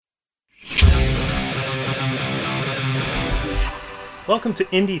Welcome to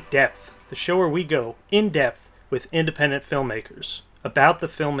Indie Depth, the show where we go in depth with independent filmmakers about the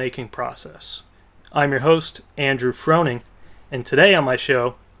filmmaking process. I'm your host, Andrew Froning, and today on my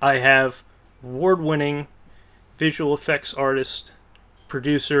show I have award-winning visual effects artist,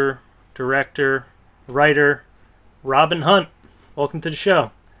 producer, director, writer, Robin Hunt. Welcome to the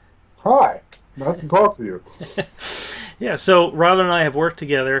show. Hi, nice to talk to you. Yeah, so Robin and I have worked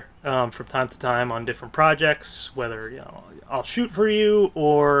together from time to time on different projects, whether I'll shoot for you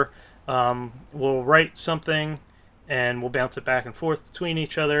or we'll write something and we'll bounce it back and forth between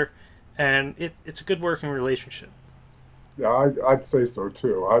each other, and it's a good working relationship. Yeah, I'd say so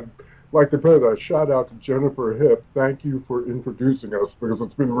too. I'd like to put a shout out to Jennifer Hipp. Thank you for introducing us because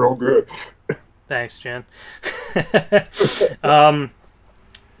it's been real good. Thanks, Jen.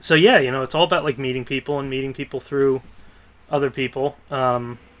 So yeah, it's all about like meeting people and meeting people through other people.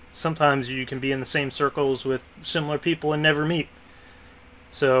 Sometimes you can be in the same circles with similar people and never meet.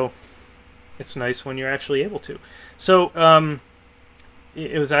 So it's nice when you're actually able to. So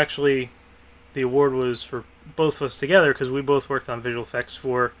it was actually, the award was for both of us together because we both worked on visual effects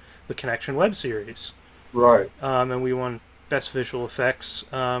for the Connection web series. Right. And we won Best Visual Effects.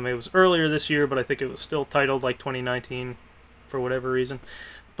 It was earlier this year, but I think it was still titled like 2019 for whatever reason.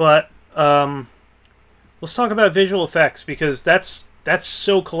 But let's talk about visual effects because that's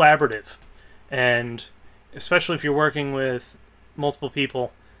so collaborative, and especially if you're working with multiple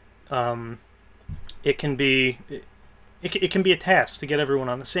people, it can be a task to get everyone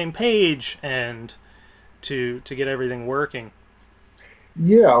on the same page and to get everything working.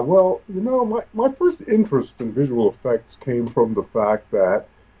 Yeah, well, my first interest in visual effects came from the fact that,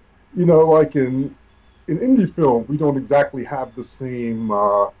 like in indie film, we don't exactly have the same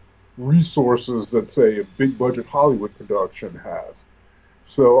resources that, say, a big budget Hollywood production has.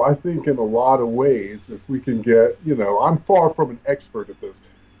 So I think in a lot of ways, if we can get, I'm far from an expert at this,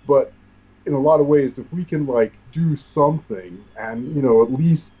 but in a lot of ways, if we can like do something and, at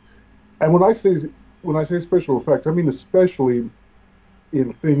least, and when I say special effects, I mean especially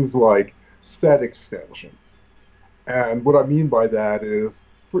in things like set extension. And what I mean by that is,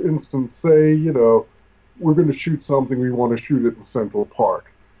 for instance, say, we're going to shoot something, we want to shoot it in Central Park.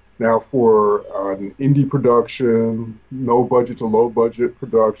 Now, for an indie production, no budget to low budget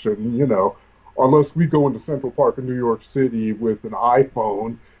production, unless we go into Central Park in New York City with an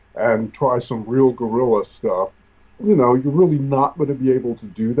iPhone and try some real guerrilla stuff, you're really not going to be able to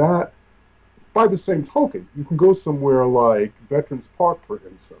do that. By the same token, you can go somewhere like Veterans Park, for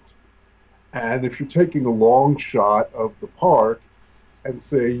instance. And if you're taking a long shot of the park and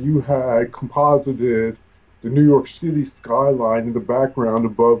say you had composited the New York City skyline in the background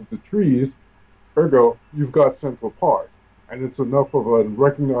above the trees, ergo, you've got Central Park. And it's enough of a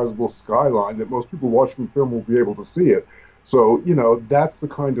recognizable skyline that most people watching the film will be able to see it. So, that's the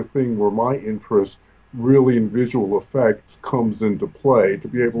kind of thing where my interest really in visual effects comes into play, to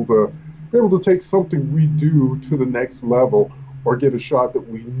be able to take something we do to the next level or get a shot that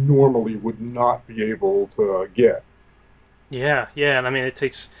we normally would not be able to get. Yeah, and I mean it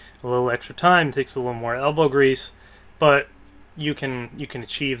takes a little extra time, it takes a little more elbow grease, but you can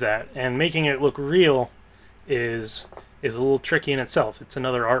achieve that. And making it look real is a little tricky in itself. It's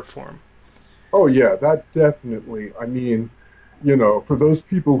another art form. Oh yeah, that definitely. I mean, for those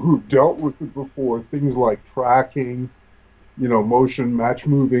people who've dealt with it before, things like tracking, motion match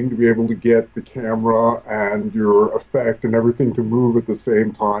moving to be able to get the camera and your effect and everything to move at the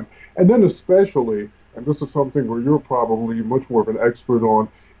same time. And then especially, and this is something where you're probably much more of an expert on,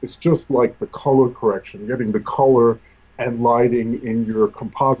 it's just like the color correction, getting the color and lighting in your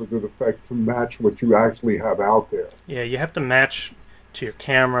composited effect to match what you actually have out there. Yeah, you have to match to your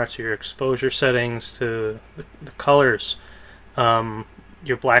camera, to your exposure settings, to the colors,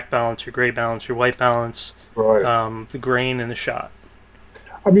 your black balance, your gray balance, your white balance, right. The grain in the shot.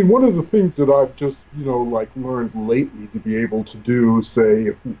 I mean, one of the things that I've just, learned lately to be able to do, say,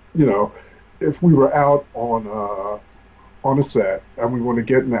 if we were out on a set and we want to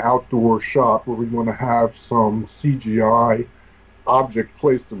get in an outdoor shot where we want to have some CGI object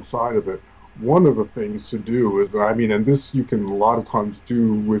placed inside of it, one of the things to do is, and this you can a lot of times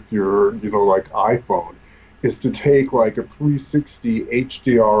do with your, iPhone, is to take like a 360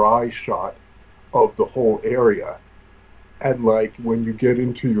 HDRI shot of the whole area. And like when you get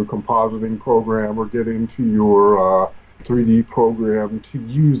into your compositing program or get into your 3D program, to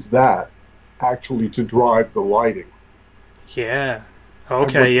use that actually to drive the lighting. Yeah.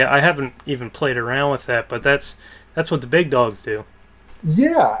 Okay, yeah, I haven't even played around with that, but that's what the big dogs do.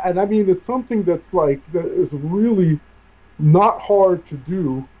 Yeah, and I mean, it's something that is really not hard to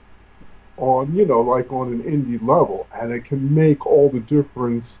do on, like on an indie level, and it can make all the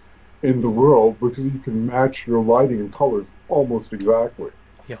difference in the world because you can match your lighting and colors almost exactly.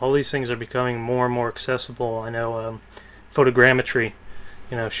 Yeah, all these things are becoming more and more accessible. I know photogrammetry,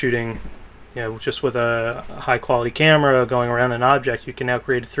 shooting, just with a high quality camera going around an object, you can now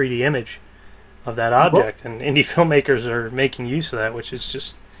create a 3D image of that Right, object, and indie filmmakers are making use of that, which is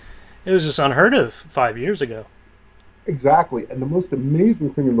just it was just unheard of 5 years ago. exactly. And the most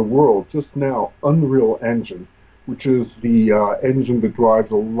amazing thing in the world just now, Unreal Engine, which is the engine that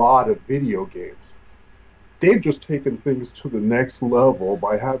drives a lot of video games. They've just taken things to the next level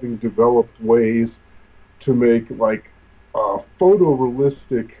by having developed ways to make like a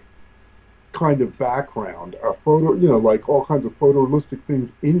photorealistic kind of background, a photo, like all kinds of photorealistic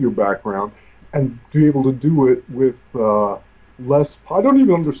things in your background, and be able to do it with less. I don't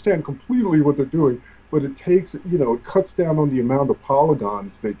even understand completely what they're doing, but it takes, it cuts down on the amount of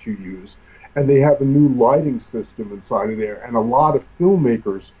polygons that you use. And they have a new lighting system inside of there. And a lot of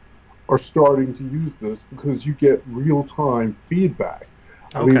filmmakers are starting to use this because you get real time feedback.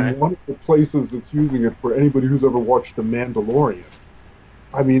 I Okay. mean, one of the places that's using it for anybody who's ever watched The Mandalorian,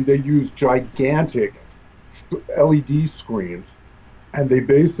 I mean, they use gigantic LED screens, and they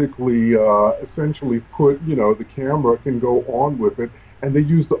basically essentially put, the camera can go on with it, and they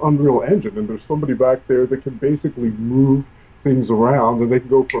use the Unreal Engine. And there's somebody back there that can basically move things around, and they can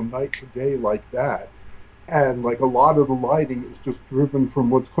go from night to day like that. And like a lot of the lighting is just driven from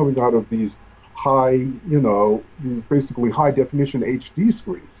what's coming out of these high, these basically high definition HD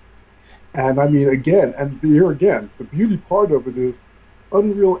screens. And I mean, again, and here again, the beauty part of it is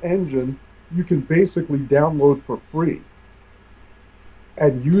Unreal Engine, you can basically download for free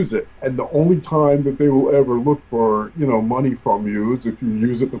and use it. And the only time that they will ever look for, money from you is if you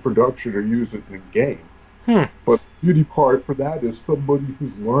use it in production or use it in a game. Hmm. But the beauty part for that is somebody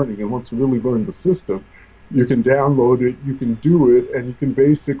who's learning and wants to really learn the system. You can download it, you can do it, and you can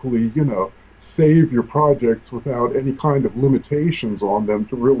basically, save your projects without any kind of limitations on them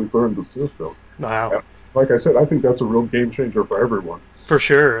to really learn the system. Wow. And like I said, I think that's a real game changer for everyone. For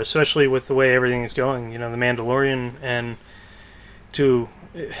sure, especially with the way everything is going. The Mandalorian, and to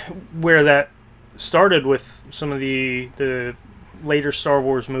where that started with some of the later Star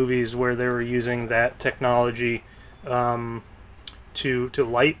Wars movies where they were using that technology um, to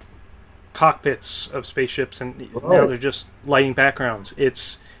light cockpits of spaceships, and now Right. they're just lighting backgrounds.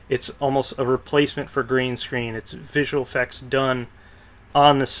 It's almost a replacement for green screen. It's visual effects done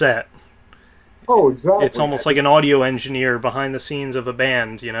on the set. Oh, It's exactly. almost like an audio engineer behind the scenes of a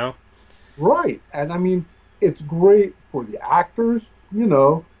band. Right. And I mean, it's great for the actors,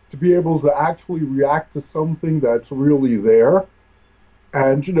 to be able to actually react to something that's really there.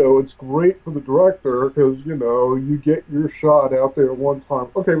 And, it's great for the director because, you get your shot out there one time.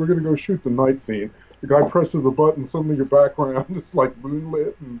 Okay, we're going to go shoot the night scene. The guy presses a button, suddenly your background is like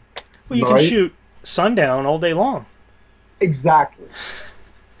moonlit and Well, you can night. shoot sundown all day long. Exactly.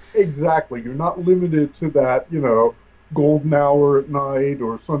 Exactly. You're not limited to that, golden hour at night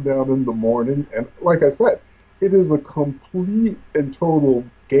or sundown in the morning. And like I said, it is a complete and total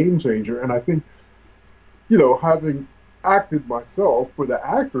game changer. And I think, having acted myself with the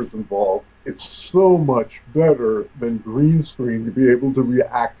actors involved, it's so much better than green screen to be able to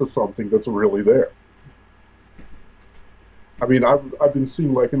react to something that's really there. I mean, I've been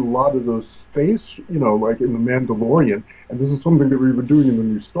seeing like in a lot of those space, like in the Mandalorian, and this is something that we were doing in the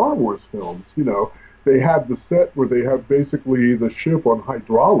new Star Wars films. They have the set where they have basically the ship on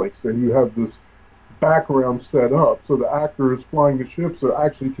hydraulics, and you have this background set up so the actors flying the ships are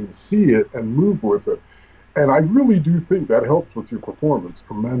actually can see it and move with it. And I really do think that helps with your performance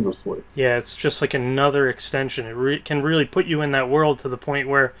tremendously. Yeah, it's just like another extension. It can really put you in that world to the point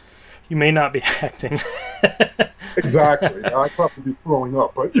where you may not be acting. Exactly. I'd probably be throwing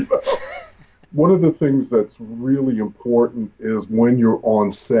up, but one of the things that's really important is when you're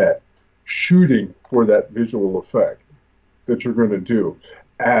on set shooting for that visual effect that you're going to do.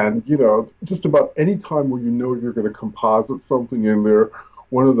 And, just about any time where you're going to composite something in there,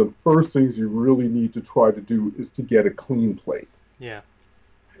 one of the first things you really need to try to do is to get a clean plate Yeah.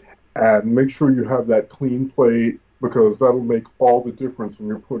 and make sure you have that clean plate because that'll make all the difference when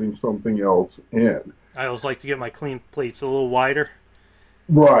you're putting something else in. I always like to get my clean plates a little wider,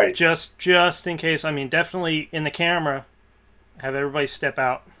 Right. just in case. I mean, definitely in the camera, have everybody step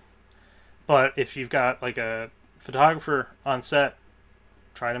out. But if you've got like a photographer on set,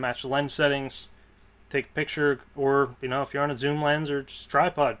 try to match the lens settings, take a picture, or if you're on a zoom lens or just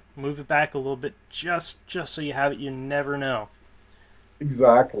tripod, move it back a little bit, just so you have it. You never know.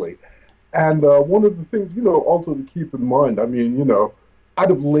 Exactly. And one of the things, also to keep in mind, I mean,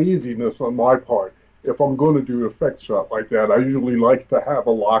 out of laziness on my part, if I'm going to do an effects shot like that, I usually like to have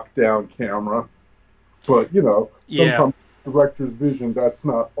a lockdown camera. But, Yeah. sometimes director's vision, that's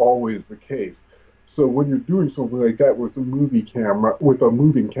not always the case. So when you're doing something like that with a movie camera, with a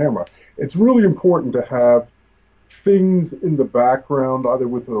moving camera, it's really important to have things in the background, either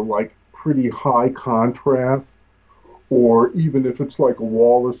with a like pretty high contrast, or even if it's like a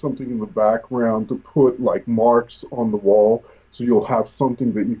wall or something in the background, to put like marks on the wall so you'll have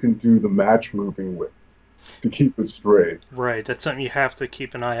something that you can do the match moving with to keep it straight. Right, that's something you have to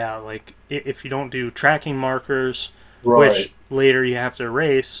keep an eye out. Like if you don't do tracking markers, Right, which later you have to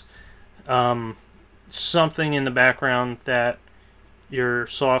erase, um, something in the background that your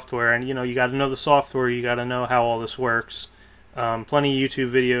software, and you got to know the software, you got to know how all this works. Plenty of YouTube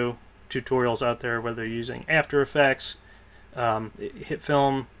video tutorials out there, whether you're using After Effects,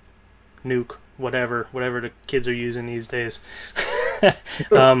 HitFilm, Nuke, whatever the kids are using these days.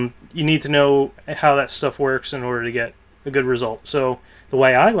 You need to know how that stuff works in order to get a good result. So the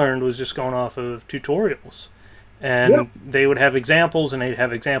way I learned was just going off of tutorials, yeah, and they would have examples and they'd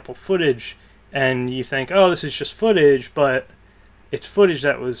have example footage, and you think, oh, this is just footage, but it's footage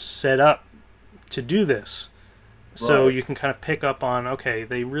that was set up to do this. So right. you can kind of pick up on, okay,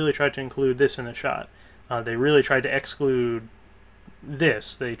 they really tried to include this in the shot. They really tried to exclude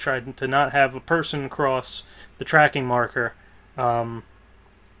this. They tried to not have a person cross the tracking marker. Um,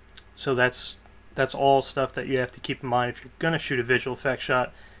 so that's all stuff that you have to keep in mind if you're going to shoot a visual effects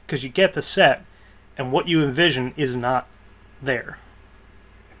shot, because you get the set and what you envision is not there.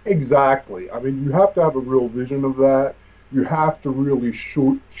 Exactly. I mean, you have to have a real vision of that. You have to really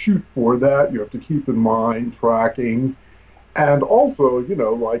shoot for that. You have to keep in mind tracking. And also,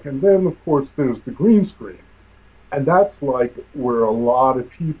 like, and then of course there's the green screen. And that's like where a lot of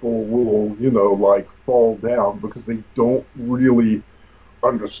people will, like fall down because they don't really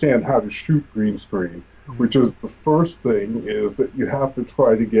understand how to shoot green screen, which is the first thing is that you have to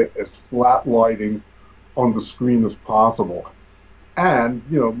try to get as flat lighting on the screen as possible and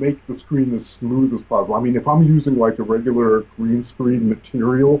make the screen as smooth as possible. I mean, if I'm using like a regular green screen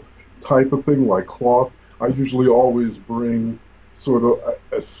material type of thing like cloth, I usually always bring sort of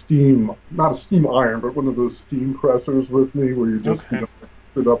a steam, not a steam iron, but one of those steam pressers with me where you just Okay.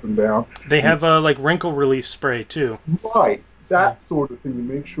 sit up and down. They And have like wrinkle release spray too. right, that sort of thing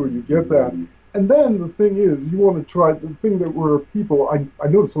to make sure you get that. And then the thing is, you want to try the thing that where people, I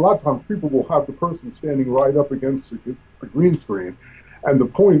notice a lot of times people will have the person standing right up against the green screen. And the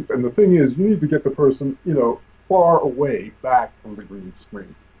point, and the thing is, you need to get the person, far away back from the green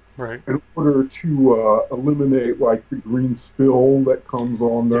screen Right. in order to eliminate like the green spill that comes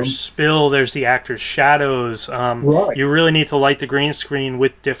on them. There's spill, there's the actor's shadows. Right. You really need to light the green screen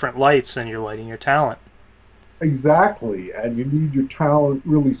with different lights than you're lighting your talent. Exactly. And you need your talent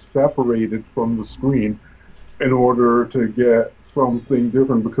really separated from the screen in order to get something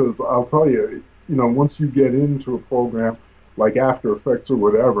different. Because I'll tell you, once you get into a program like After Effects or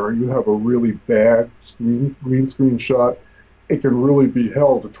whatever, you have a really bad green screen shot, it can really be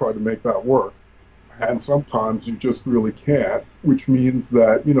hell to try to make that work. And sometimes you just really can't, which means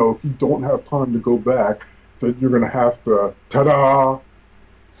that, if you don't have time to go back, that you're going to have to, ta-da,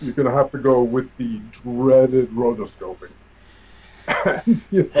 you're going to have to go with the dreaded rotoscoping. And,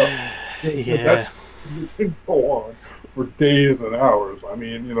 Yeah. that's, you can go on for days and hours. I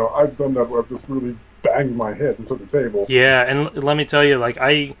mean, I've done that where I've just really banged my head into the table. Yeah, and let me tell you, like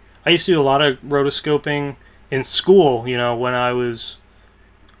I used to do a lot of rotoscoping in school. When I was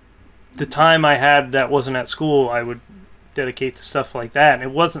the time I had that wasn't at school, I would dedicate to stuff like that, and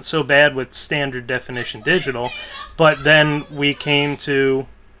it wasn't so bad with standard definition digital. But then we came to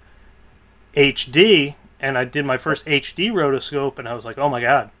HD, and I did my first HD rotoscope, and I was like, oh my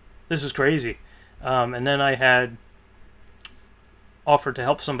god, this is crazy. And then I had offered to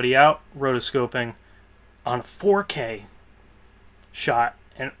help somebody out rotoscoping on a 4K shot,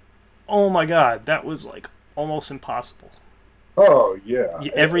 and oh my god, that was like almost impossible. Oh, yeah.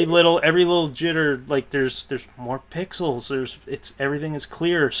 Every little jitter, like there's more pixels. It's everything is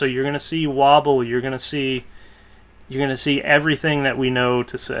clear, so you're gonna see wobble. You're gonna see everything that we know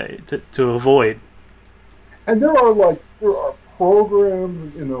to avoid. And there are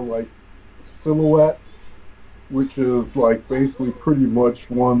programs, like Silhouette, which is like basically pretty much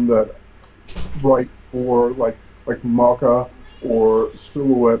one that's right for like Maca or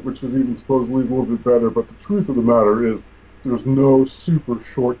Silhouette, which is even supposedly a little bit better. But the truth of the matter is, there's no super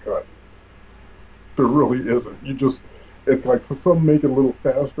shortcut. There really isn't. It's like for some make it a little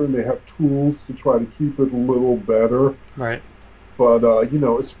faster, and they have tools to try to keep it a little better. Right. But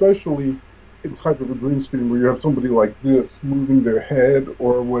especially in type of a green screen where you have somebody like this moving their head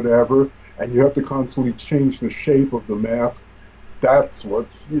or whatever, and you have to constantly change the shape of the mask, that's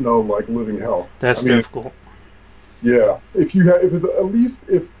what's, like living hell. I That's mean, difficult. yeah, if you have, if it, at least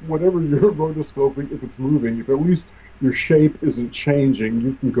if whatever you're rotoscoping, if it's moving, if at least your shape isn't changing,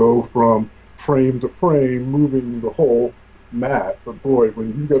 you can go from frame to frame, moving the whole mat. But boy, when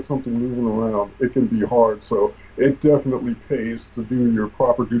you got something moving around, it can be hard. So it definitely pays to do your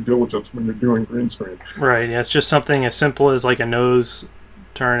proper due diligence when you're doing green screen. Right. Yeah, it's just something as simple as like a nose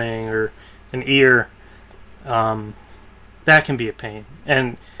turning or an ear. Um, that can be a pain.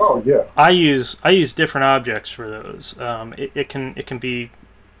 And Oh yeah, I use different objects for those. It can be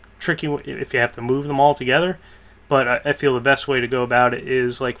tricky if you have to move them all together, but I feel the best way to go about it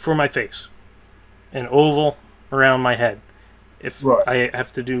is like for my face, an oval around my head. If right, I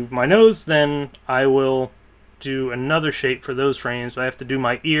have to do my nose, then I will do another shape for those frames. If I have to do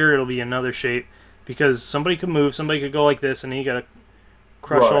my ear, it'll be another shape because somebody could move, somebody could go like this, and you got to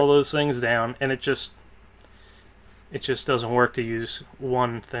crush right. all those things down, and it just doesn't work to use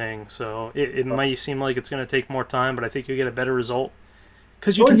one thing. So it might seem like it's going to take more time, but I think you get a better result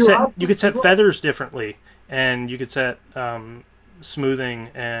because you Well, can you're set absolutely feathers differently, and you could set smoothing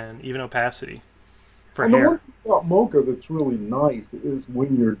and even opacity for And the one hair. thing about Mocha that's really nice is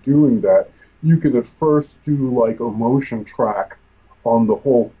when you're doing that, you can at first do like a motion track on the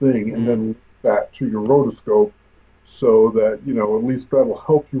whole thing and Mm, then link that to your rotoscope so that, at least that'll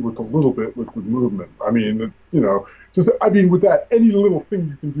help you with a little bit with the movement. I mean, with that, any little thing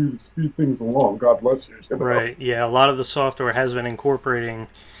you can do to speed things along, God bless you. right. Yeah. A lot of the software has been incorporating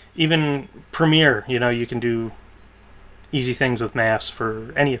even Premiere. You can do easy things with masks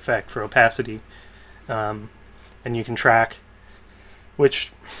for any effect for opacity, um, and you can track,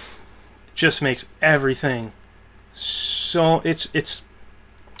 which just makes everything so it's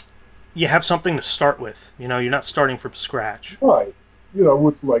you have something to start with. You're not starting from scratch. Right.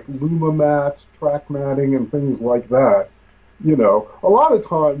 With like Luma mats, track matting, and things like that. A lot of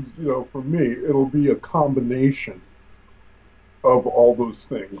times, for me, it'll be a combination of all those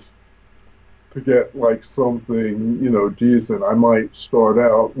things to get like something, decent. I might start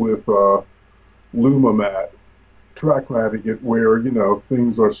out with Luma mat, track matting it where,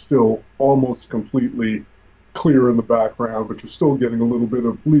 things are still almost completely clear in the background, but you're still getting a little bit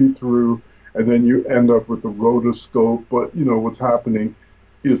of bleed through, and then you end up with the rotoscope. But what's happening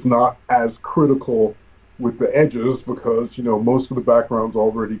is not as critical with the edges because most of the background's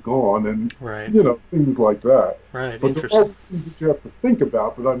already gone, and Right. things like that. Right. But there are Interesting. always things that you have to think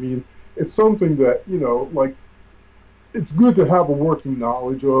about. But I mean, it's something that like it's good to have a working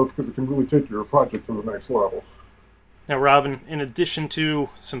knowledge of because it can really take your project to the next level. Now, Robin, in addition to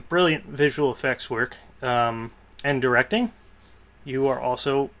some brilliant visual effects work and directing, you are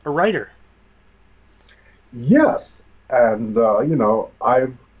also a writer. Yes, and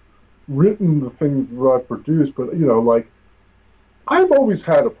I've written the things that I've produced, but like I've always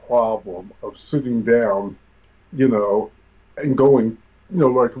had a problem of sitting down, you know, and going,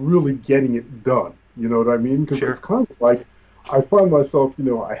 like really getting it done. You know what I mean? Because it's Sure. kind of like I find myself,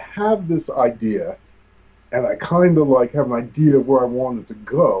 I have this idea, and I kind of like have an idea of where I want it to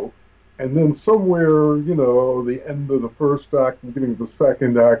go. And then somewhere, the end of the first act, beginning of the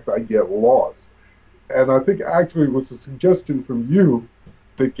second act, I get lost. And I think actually it was a suggestion from you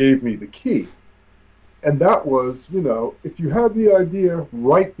that gave me the key. And that was, if you have the idea,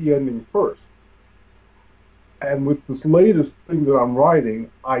 write the ending first. And with this latest thing that I'm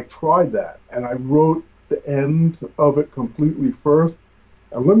writing, I tried that and I wrote the end of it completely first.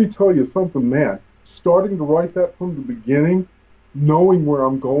 And let me tell you something, man, starting to write that from the beginning, knowing where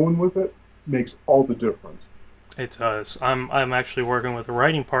I'm going with it, makes all the difference. It does. I'm actually working with a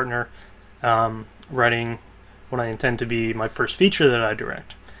writing partner, writing what I intend to be my first feature that I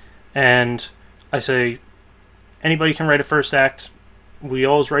direct. And I say anybody can write a first act. We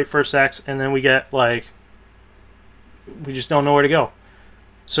always write first acts, and then we get like we just don't know where to go.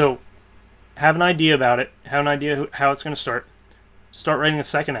 So have an idea about it. Have an idea how it's going to start. Start writing the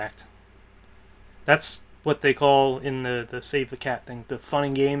second act. That's what they call in the Save the Cat thing, the fun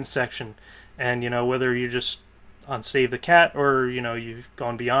and games section. And whether you're just on Save the Cat or you've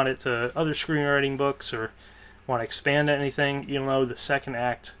gone beyond it to other screenwriting books or want to expand anything, the second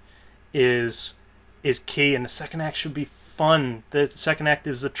act is key, and the second act should be fun. The second act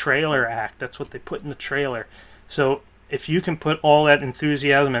is the trailer act. That's what they put in the trailer. So if you can put all that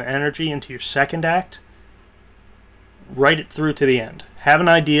enthusiasm and energy into your second act, write it through to the end. Have an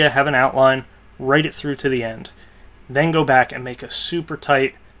idea, have an outline, write it through to the end. Then go back and make a super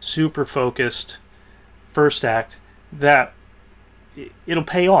tight, super focused first act that it'll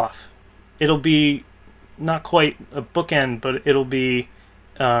pay off. it'll be not quite a bookend, but it'll be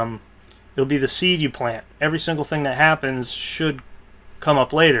the seed you plant. Every single thing that happens should come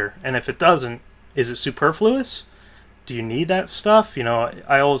up later, and if it doesn't, is it superfluous? Do you need that stuff?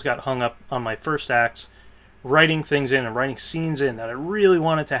 I always got hung up on my first acts, writing things in and writing scenes in that I really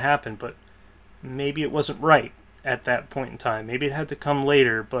wanted to happen, but maybe it wasn't right at that point in time. Maybe it had to come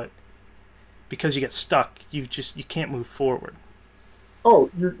later, but because you get stuck, you can't move forward.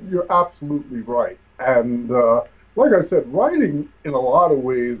 Oh, you're absolutely right. And like I said, writing in a lot of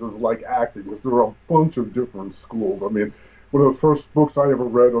ways is like acting, because there are a bunch of different schools. I mean, one of the first books I ever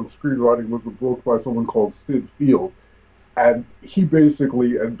read on screenwriting was a book by someone called Sid Field, and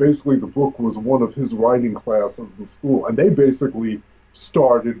basically the book was one of his writing classes in school, and they basically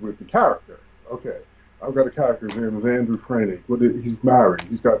started with the character. Okay, I've got a character. His name is Andrew Franie. He's married.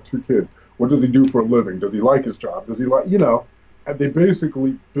 He's got 2 kids. What does he do for a living? Does he like his job? Does he like, And they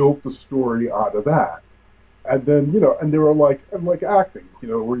basically built the story out of that. And then, and they were like acting,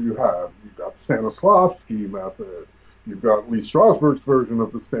 where you've got Stanislavski method. You've got Lee Strasberg's version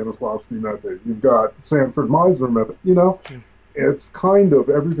of the Stanislavski method. You've got the Sanford Meisner method. It's kind of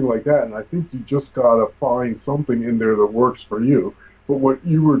everything like that. And I think you just got to find something in there that works for you. But what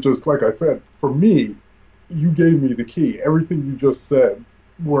you were just, like I said, for me, you gave me the key. Everything you just said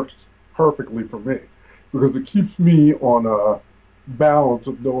works perfectly for me, because it keeps me on a balance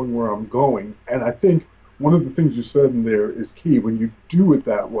of knowing where I'm going. And I think one of the things you said in there is key. When you do it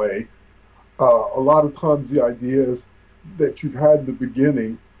that way, a lot of times the ideas that you've had in the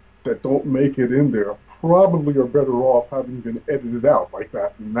beginning that don't make it in there probably are better off having been edited out like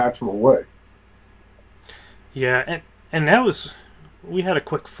that in a natural way. Yeah, and that was, we had a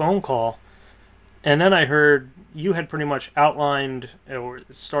quick phone call, and then I heard you had pretty much outlined or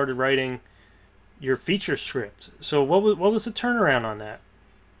started writing your feature script. So what was the turnaround on that?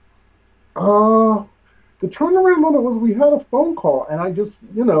 The turnaround on it was we had a phone call, and I just,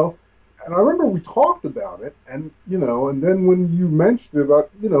 and I remember we talked about it, and, and then when you mentioned it,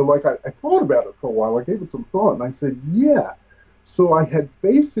 I thought about it for a while. I gave it some thought, and I said, yeah. So I had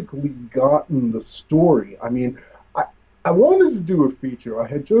basically gotten the story. I mean, I wanted to do a feature. I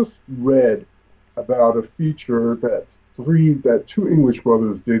had just read about a feature that 2 English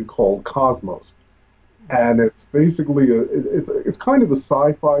brothers did called Cosmos. And it's basically it's kind of a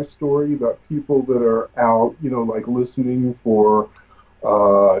sci-fi story about people that are out, listening for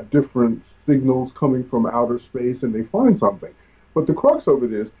different signals coming from outer space, and they find something. But the crux of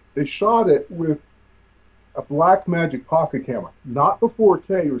it is they shot it with a Blackmagic pocket camera, not the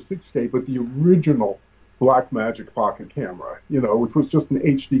 4K or 6K, but the original Blackmagic pocket camera, which was just an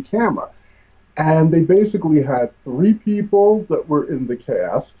HD camera. And they basically had 3 people that were in the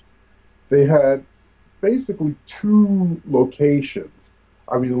cast. They had basically 2 locations.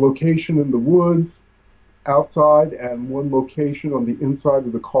 I mean, a location in the woods outside and one location on the inside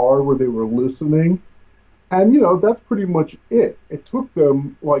of the car where they were listening. And, that's pretty much it. It took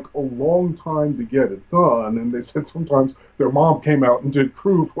them like a long time to get it done. And they said sometimes their mom came out and did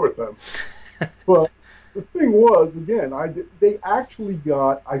crew for them. But the thing was, again, they actually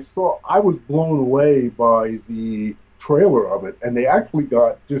I was blown away by the trailer of it, and they actually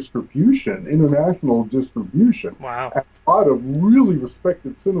got international distribution. Wow. And a lot of really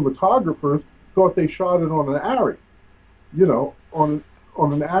respected cinematographers thought they shot it on an Arri, on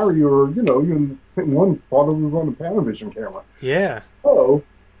an Arri, or, even one thought it was on a Panavision camera. Yeah. So,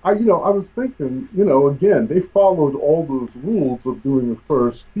 I was thinking, again, they followed all those rules of doing a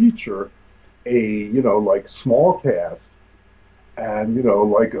first feature, like small cast, and,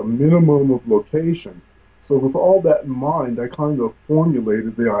 like a minimum of locations. So with all that in mind, I kind of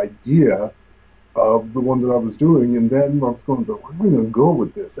formulated the idea of the one that I was doing, and then I was going to go, where am I going to go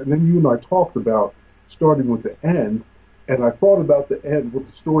with this? And then you and I talked about starting with the end, and I thought about the end, what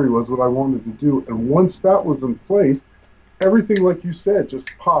the story was, what I wanted to do, and once that was in place, everything, like you said, just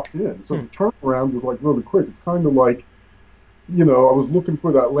popped in. So the turnaround was like really quick. It's kind of like, I was looking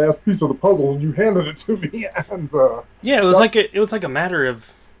for that last piece of the puzzle, and you handed it to me, and yeah, it was like a matter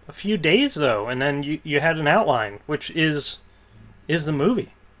of a few days though, and then you had an outline, which is the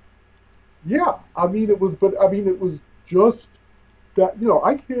movie. Yeah, it was just that,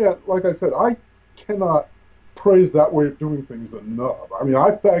 I can't, like I said, I cannot praise that way of doing things enough.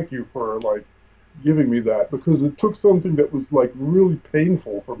 I thank you for giving me that, because it took something that was really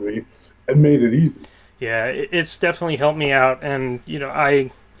painful for me and made it easy. Yeah, it's definitely helped me out, and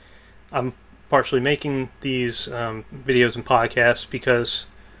I'm partially making these videos and podcasts because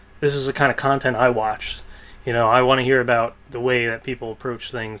this is the kind of content I watch. I want to hear about the way that people approach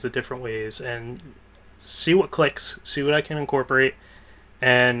things, the different ways, and see what clicks, see what I can incorporate.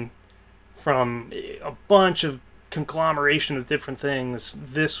 And from a bunch of conglomeration of different things,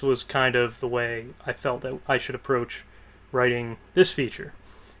 this was kind of the way I felt that I should approach writing this feature.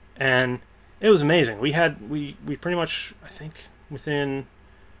 And it was amazing. We pretty much, I think, within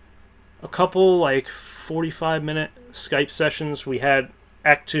a couple, like, 45-minute Skype sessions, we had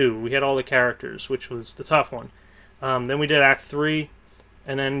Act 2. We had all the characters, which was the tough one. Then we did Act 3,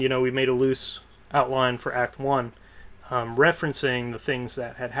 and then, we made a loose outline for Act 1, referencing the things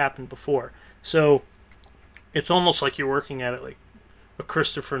that had happened before. So it's almost like you're working at it like a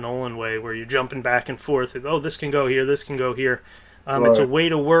Christopher Nolan way, where you're jumping back and forth. Oh, this can go here, this can go here. Right. It's a way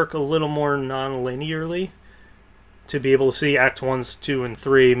to work a little more non-linearly, to be able to see Act 1, 2, and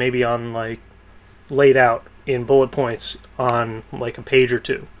 3 maybe on, like, laid out in bullet points on, like, a page or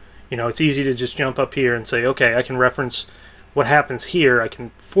two. It's easy to just jump up here and say, okay, I can reference what happens here. I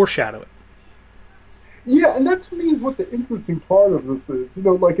can foreshadow it. Yeah, and that to me is what the interesting part of this is.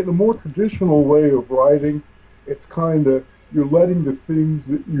 Like in a more traditional way of writing, it's kind of, you're letting the things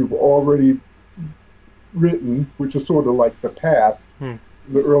that you've already written, which is sort of like the past, the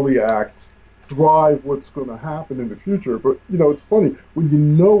early acts, drive what's going to happen in the future. But, it's funny, when you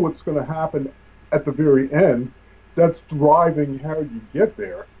know what's going to happen at the very end, that's driving how you get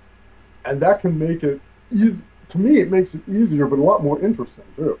there. And that can make it easy. To me, it makes it easier, but a lot more interesting,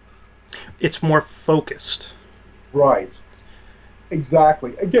 too. It's more focused. Right.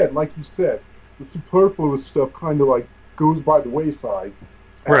 Exactly. Again, like you said, the superfluous stuff kind of like goes by the wayside.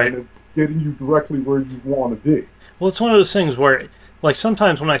 And right. It's getting you directly where you want to be. Well, it's one of those things where, like,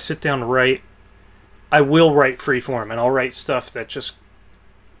 sometimes when I sit down to write, I will write freeform, and I'll write stuff that just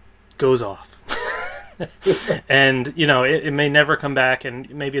goes off. And, it may never come back, and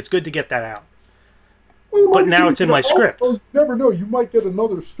maybe it's good to get that out. Well, but now it's in my script. You never know. You might get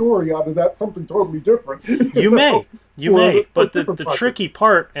another story out of that, something totally different. You may. But the tricky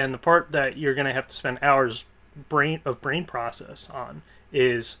part, and the part that you're going to have to spend hours brain process on,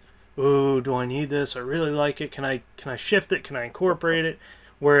 is, ooh, do I need this? I really like it. Can I shift it? Can I incorporate it?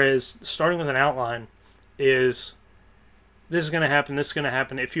 Whereas starting with an outline is, this is going to happen, this is going to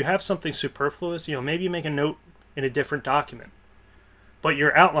happen. If you have something superfluous, maybe you make a note in a different document. But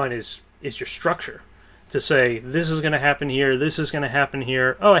your outline is your structure. To say, this is going to happen here, this is going to happen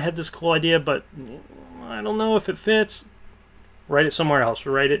here. Oh, I had this cool idea, but I don't know if it fits. Write it somewhere else.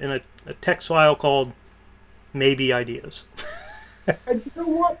 Write it in a text file called Maybe Ideas. And you know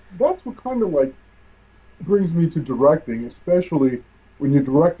what? That's what kind of like brings me to directing, especially when you're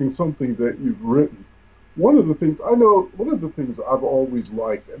directing something that you've written. One of the things I've always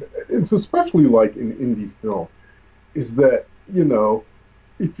liked, and it's especially like in indie film, is that,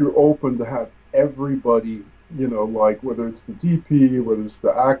 if you're open to have everybody, like whether it's the DP, whether it's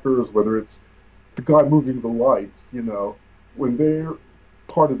the actors, whether it's the guy moving the lights, when they're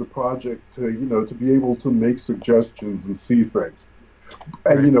part of the project to be able to make suggestions and see things.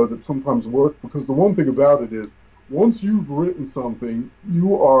 And, right. That sometimes work, because the one thing about it is, once you've written something,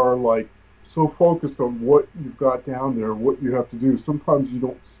 you are like so focused on what you've got down there, what you have to do. Sometimes you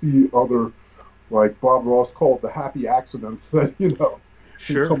don't see other, like Bob Ross called, the happy accidents that,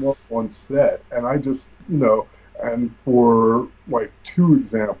 Sure. come up on set. And I just, and for like two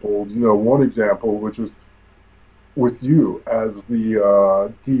examples, one example, which is with you as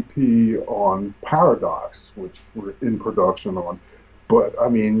the DP on Paradox, which we're in production on. But I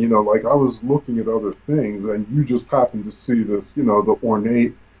mean, like I was looking at other things, and you just happened to see this, the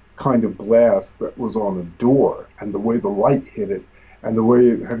ornate kind of glass that was on the door, and the way the light hit it, and the way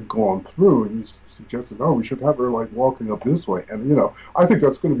it had gone through, and you suggested, oh, we should have her like walking up this way. And, I think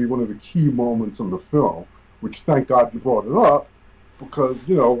that's going to be one of the key moments in the film, which thank God you brought it up, because,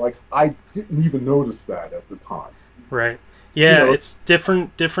 like I didn't even notice that at the time. Right. Yeah, it's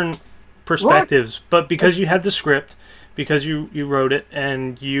different perspectives, right. But because you had the script, because you wrote it,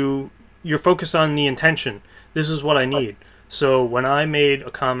 and you're focused on the intention, this is what I need. Right. So when I made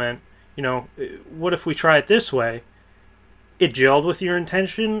a comment, what if we try it this way? It gelled with your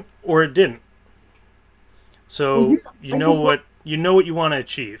intention, or it didn't. So you know what you want to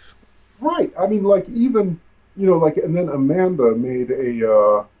achieve. Right. I mean, like even and then Amanda made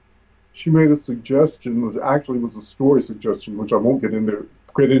a suggestion, which actually was a story suggestion, which I won't get into,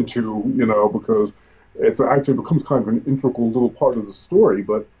 because it's actually becomes kind of an integral little part of the story.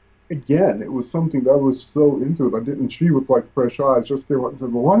 But again, it was something that I was so into it. And she with like fresh eyes just came up and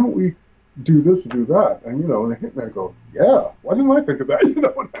said, well, why don't we do this and do that? And and it hit me, I go, yeah, why didn't I think of that? You know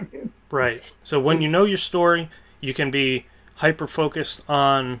what I mean? Right. So when you know your story, you can be hyper focused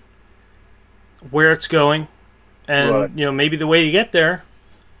on where it's going, and right. Maybe the way you get there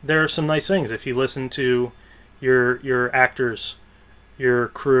are some nice things if you listen to your actors, your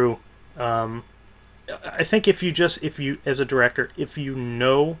crew, I think if you as a director, if you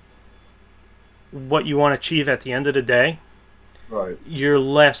know what you want to achieve at the end of the day, Right. you're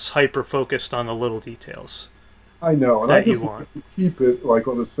less hyper focused on the little details I know, and I that you just want. like to keep it like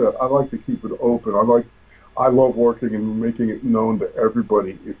on the set. I like to keep it open. I love working and making it known to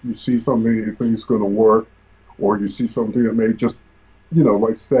everybody. If you see something that you think is going to work, or you see something that may just,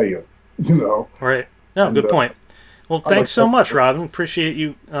 like say it, you know. Right. No, And good point. Well, I like thanks so that. much, Robin. Appreciate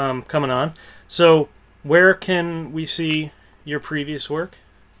you coming on. So, where can we see your previous work?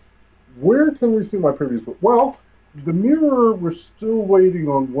 Where can we see my previous book? Well, The Mirror, we're still waiting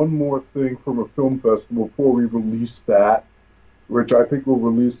on one more thing from a film festival before we release that, which I think we'll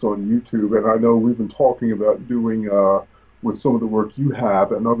release on YouTube. And I know we've been talking about doing with some of the work you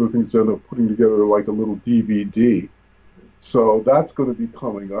have and other things that are putting together like a little DVD. So that's going to be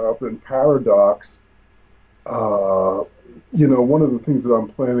coming up. And Paradox, uh, one of the things that I'm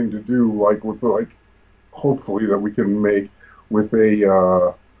planning to do, like with like hopefully that we can make with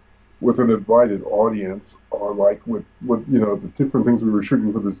a with an invited audience, or like with the different things we were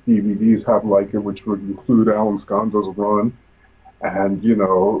shooting for this DVDs have like which would include Alan Sconza's run. And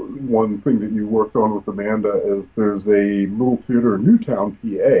one thing that you worked on with Amanda is there's a little theater in Newtown,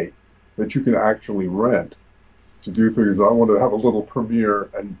 PA, that you can actually rent to do things. I want to have a little premiere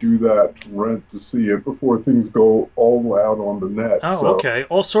and do that rent to see it before things go all out on the net. Oh, So okay.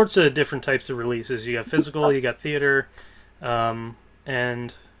 All sorts of different types of releases. You got physical, you got theater,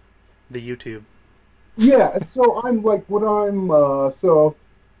 and the YouTube. yeah, and so I'm like what I'm so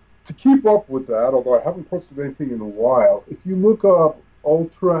to keep up with that, although I haven't posted anything in a while, if you look up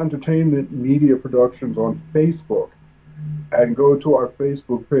Ultra Entertainment Media Productions on Facebook and go to our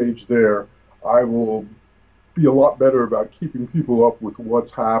Facebook page there, I will be a lot better about keeping people up with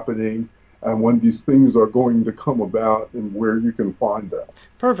what's happening and when these things are going to come about and where you can find them.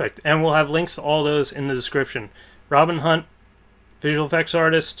 Perfect. And we'll have links to all those in the description. Robin Hunt, visual effects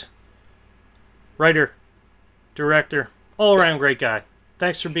artist, writer, director, all around great guy.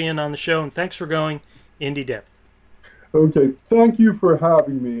 Thanks for being on the show, and thanks for going indie depth. Okay, thank you for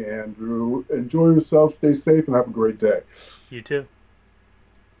having me, Andrew. Enjoy yourself, stay safe, and have a great day. You too.